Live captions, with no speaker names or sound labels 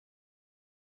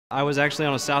I was actually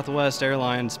on a Southwest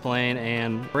Airlines plane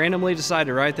and randomly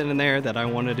decided right then and there that I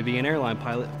wanted to be an airline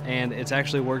pilot, and it's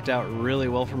actually worked out really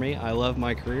well for me. I love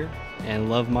my career and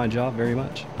love my job very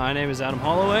much. My name is Adam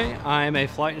Holloway. I'm a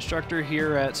flight instructor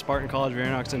here at Spartan College of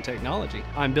Aeronautics and Technology.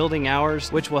 I'm building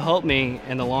hours which will help me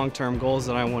in the long-term goals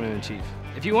that I want to achieve.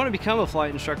 If you want to become a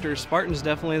flight instructor, Spartan's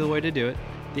definitely the way to do it.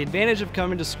 The advantage of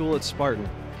coming to school at Spartan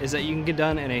is that you can get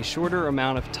done in a shorter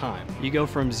amount of time. You go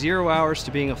from 0 hours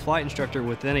to being a flight instructor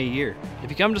within a year. If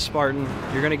you come to Spartan,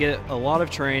 you're gonna get a lot of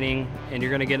training and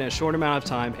you're gonna get in a short amount of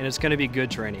time, and it's gonna be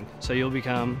good training. So you'll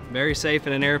become very safe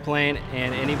in an airplane,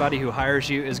 and anybody who hires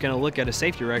you is gonna look at a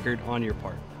safety record on your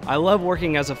part. I love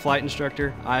working as a flight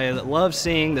instructor. I love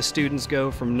seeing the students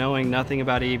go from knowing nothing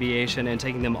about aviation and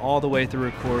taking them all the way through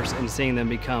a course and seeing them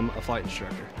become a flight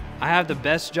instructor. I have the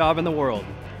best job in the world.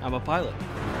 I'm a pilot.